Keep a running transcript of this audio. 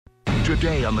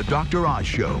Today on the Dr. Oz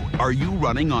Show, are you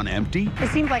running on empty? It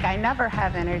seems like I never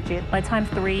have energy. By the time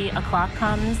 3 o'clock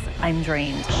comes, I'm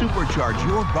drained. Supercharge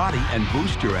your body and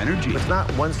boost your energy. It's not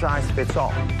one size fits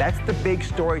all. That's the big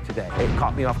story today. It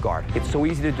caught me off guard. It's so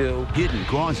easy to do. Hidden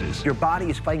causes. Your body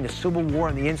is fighting a civil war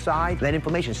on the inside. That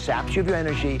inflammation saps you of your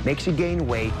energy, makes you gain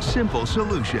weight. Simple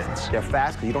solutions. They're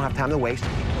fast because you don't have time to waste.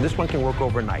 And this one can work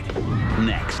overnight.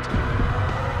 Next.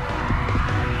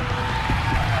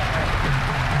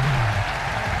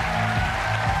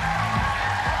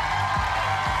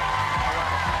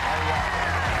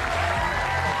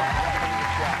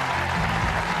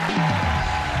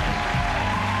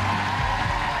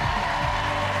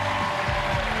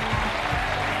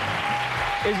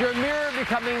 Is your mirror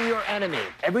becoming your enemy?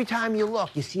 Every time you look,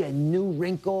 you see a new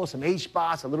wrinkle, some age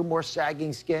spots, a little more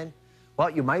sagging skin. Well,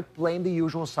 you might blame the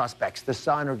usual suspects, the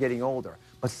sun or getting older.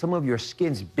 But some of your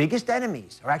skin's biggest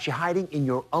enemies are actually hiding in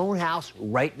your own house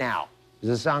right now. Does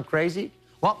this sound crazy?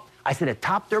 Well, I sent a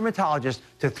top dermatologist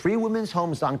to 3 women's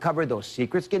homes to uncover those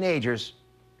secret skin agers,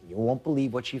 and you won't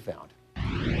believe what she found.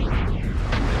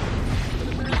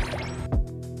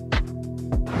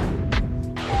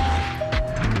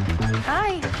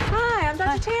 Hi, I'm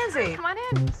Dr. Tanzi. Come on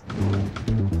in.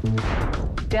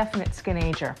 Definite skin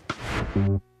ager.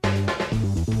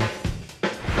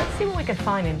 Let's see what we can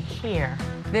find in here.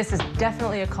 This is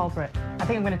definitely a culprit. I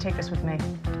think I'm going to take this with me.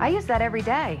 I use that every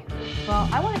day. Well,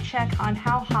 I want to check on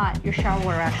how hot your shower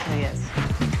water actually is.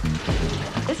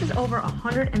 This is over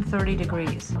 130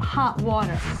 degrees. Hot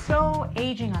water, so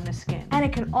aging on the skin. And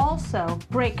it can also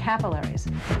break capillaries.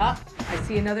 I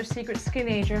see another secret skin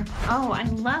ager. Oh, I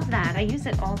love that. I use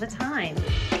it all the time.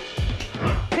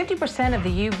 50% of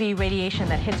the UV radiation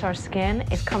that hits our skin,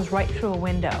 it comes right through a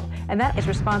window. And that is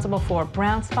responsible for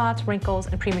brown spots, wrinkles,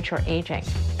 and premature aging.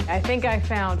 I think I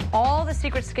found all the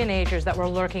secret skin agers that were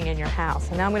lurking in your house.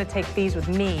 And now I'm going to take these with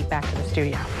me back to the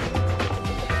studio.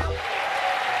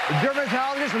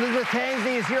 Dermatologist Elizabeth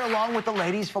Tanzi is here along with the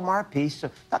ladies from our piece.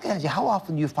 So, Dr. Tanzi, how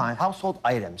often do you find household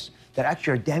items that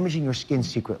actually are damaging your skin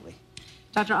secretly?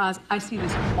 Dr. Oz, I see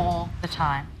this all the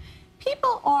time.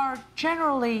 People are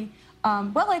generally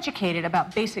well-educated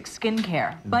about basic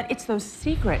skincare, but it's those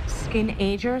secret skin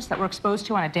agers that we're exposed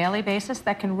to on a daily basis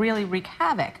that can really wreak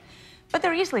havoc. But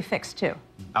they're easily fixed, too.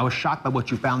 I was shocked by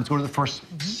what you found. Let's go to the first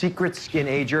secret skin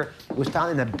ager. It was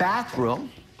found in the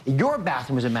bathroom. Your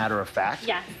bathroom, as a matter of fact.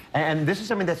 Yes. And this is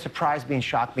something that surprised me and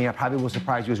shocked me. I probably will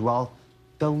surprise you as well.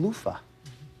 The loofah.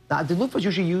 Now, the loofah is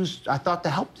usually used, I thought, to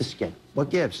help the skin. What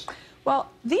gives?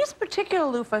 Well, these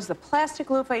particular loofahs, the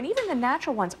plastic loofah, and even the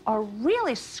natural ones, are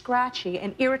really scratchy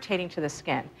and irritating to the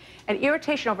skin. And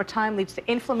irritation over time leads to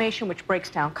inflammation, which breaks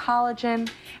down collagen,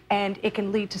 and it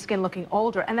can lead to skin looking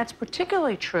older. And that's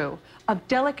particularly true of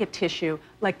delicate tissue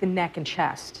like the neck and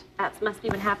chest. That must be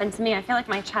what happened to me. I feel like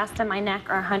my chest and my neck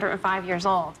are 105 years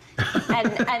old.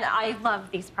 and I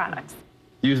love these products.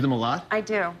 Use them a lot? I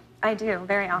do,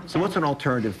 very often. So what's an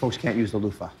alternative? Folks can't use the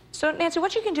loofah. So, Nancy,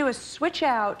 what you can do is switch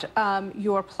out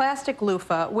your plastic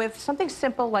loofah with something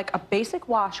simple like a basic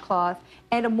washcloth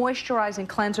and a moisturizing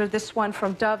cleanser. This one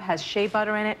from Dove has shea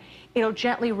butter in it. It'll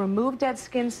gently remove dead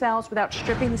skin cells without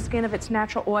stripping the skin of its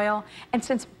natural oil. And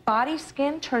since body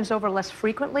skin turns over less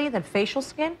frequently than facial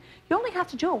skin, you only have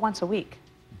to do it once a week.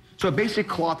 So a basic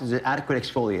cloth is an adequate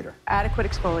exfoliator? Adequate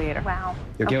exfoliator. Wow.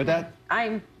 You okay with that?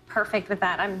 I'm perfect with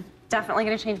that. I'm definitely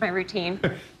going to change my routine.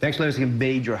 Thanks for letting us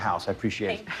invade your house. I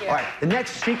appreciate it. Thank you. All right, the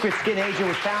next secret skin ager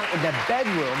was found in the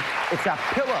bedroom. It's a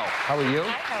pillow. How are you?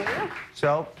 Hi, how are you?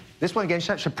 So this one, again,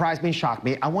 surprised me and shocked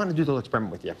me. I want to do the little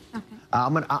experiment with you. Okay.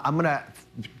 I'm gonna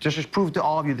just prove to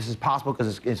all of you this is possible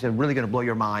because it's really going to blow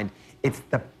your mind. It's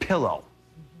the pillow.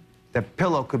 The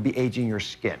pillow could be aging your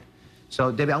skin.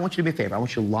 So, Debbie, I want you to do me a favor. I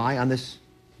want you to lie on this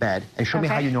bed and show me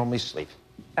how you normally sleep.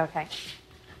 Okay.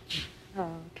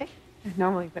 Okay. I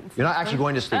normally wouldn't. You're not actually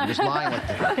going to sleep. You're just lying like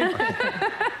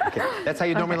that. Okay. That's how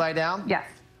you normally lie down? Yes.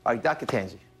 All right, Dr.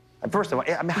 Tanzi. First of all,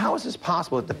 I mean, how is this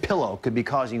possible that the pillow could be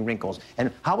causing wrinkles?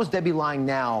 And how is Debbie lying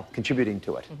now contributing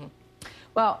to it?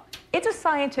 Well, it's a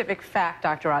scientific fact,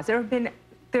 Dr. Oz. There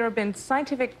have been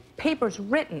scientific papers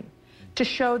written to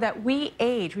show that we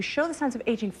age. We show the signs of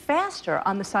aging faster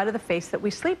on the side of the face that we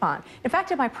sleep on. In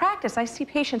fact, in my practice, I see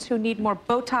patients who need more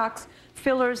Botox,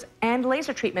 fillers, and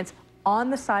laser treatments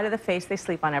on the side of the face they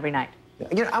sleep on every night.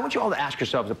 You know, I want you all to ask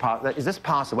yourselves, is this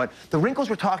possible? The wrinkles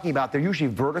we're talking about, they're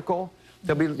usually vertical.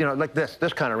 They'll be, you know, like this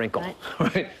kind of wrinkle,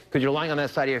 right? Because you're lying on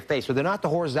that side of your face. So they're not the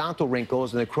horizontal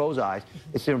wrinkles and the crow's eyes.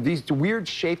 It's these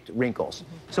weird-shaped wrinkles.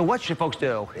 So what should folks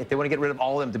do if they want to get rid of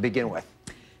all of them to begin with?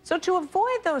 So to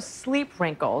avoid those sleep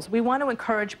wrinkles, we want to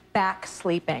encourage back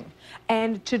sleeping.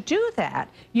 And to do that,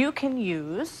 you can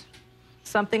use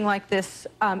something like this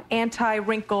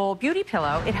anti-wrinkle beauty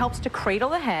pillow. It helps to cradle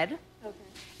the head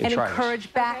and try this.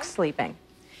 encourage back sleeping.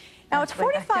 Now, it's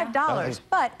 $45,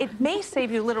 but it may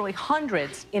save you literally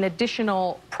hundreds in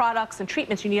additional products and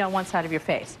treatments you need on one side of your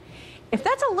face. If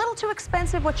that's a little too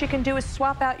expensive, what you can do is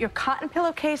swap out your cotton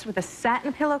pillowcase with a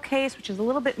satin pillowcase, which is a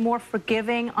little bit more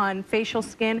forgiving on facial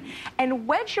skin, and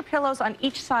wedge your pillows on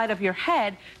each side of your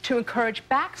head to encourage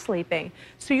back sleeping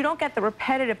so you don't get the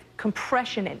repetitive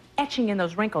compression and etching in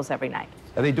those wrinkles every night.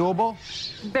 Are they doable?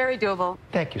 Very doable.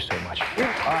 Thank you so much. All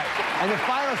right, and the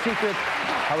final secret,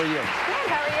 how are you? Good,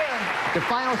 how are you? The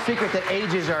final secret that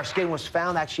ages our skin was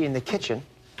found actually in the kitchen.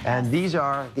 And these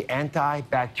are the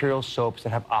antibacterial soaps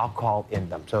that have alcohol in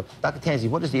them. So, Dr. Tanzi,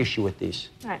 what is the issue with these?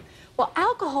 All right. Well,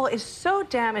 alcohol is so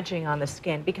damaging on the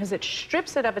skin because it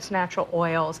strips it of its natural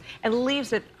oils and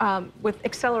leaves it with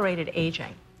accelerated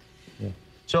aging. Yeah.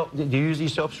 So, do you use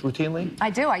these soaps routinely?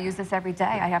 I do. I use this every day.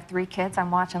 I have 3 kids.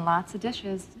 I'm washing lots of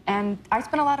dishes. And I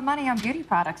spend a lot of money on beauty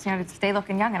products, you know, to stay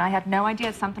looking young. And I had no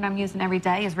idea something I'm using every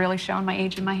day is really showing my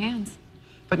age in my hands.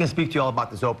 If I can speak to you all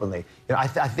about this openly. You know, I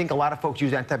think a lot of folks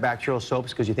use antibacterial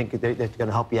soaps because you think they're going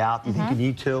to help you out. You think you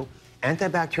need to.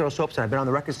 Antibacterial soaps, and I've been on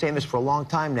the record saying this for a long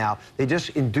time now, they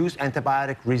just induce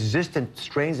antibiotic-resistant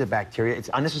strains of bacteria. It's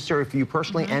unnecessary for you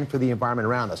personally and for the environment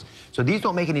around us. So these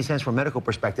don't make any sense from a medical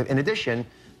perspective. In addition,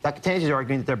 Dr. Tanzi is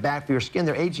arguing that they're bad for your skin.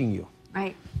 They're aging you.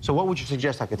 Right. So what would you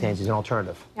suggest, Dr. Tanzi, as an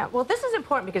alternative? Yeah, well, this is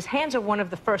important because hands are one of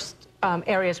the first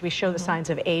areas we show the signs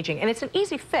of aging, and it's an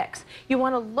easy fix. You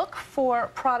want to look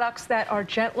for products that are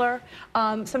gentler.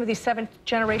 Some of these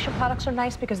 7th-generation products are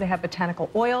nice because they have botanical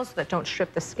oils that don't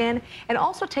strip the skin, and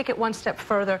also take it one step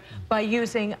further by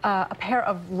using a pair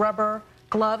of rubber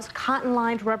gloves,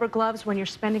 cotton-lined rubber gloves when you're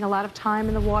spending a lot of time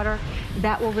in the water.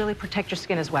 That will really protect your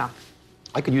skin as well.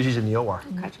 I could use these in the OR.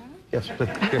 Okay. Yes, here,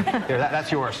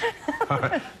 that's yours.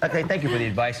 Okay, thank you for the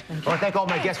advice. I want to thank all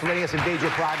my guests for letting us invade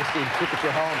your privacy and keep at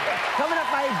your home. Coming up,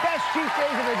 my best cheat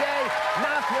days of the day,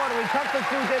 mouth-watering comfort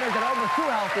food dinners that are almost too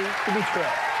healthy to be true.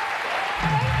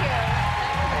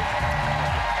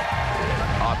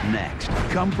 Up next,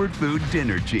 comfort food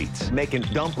dinner cheats. Making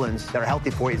dumplings that are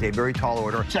healthy for you is a very tall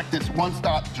order. Check this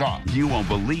one-stop shop. You won't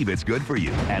believe it's good for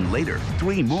you. And later,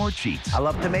 3 more cheats I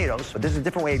love tomatoes, but this is a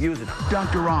different way of using them.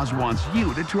 Dr. Oz wants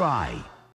you to try.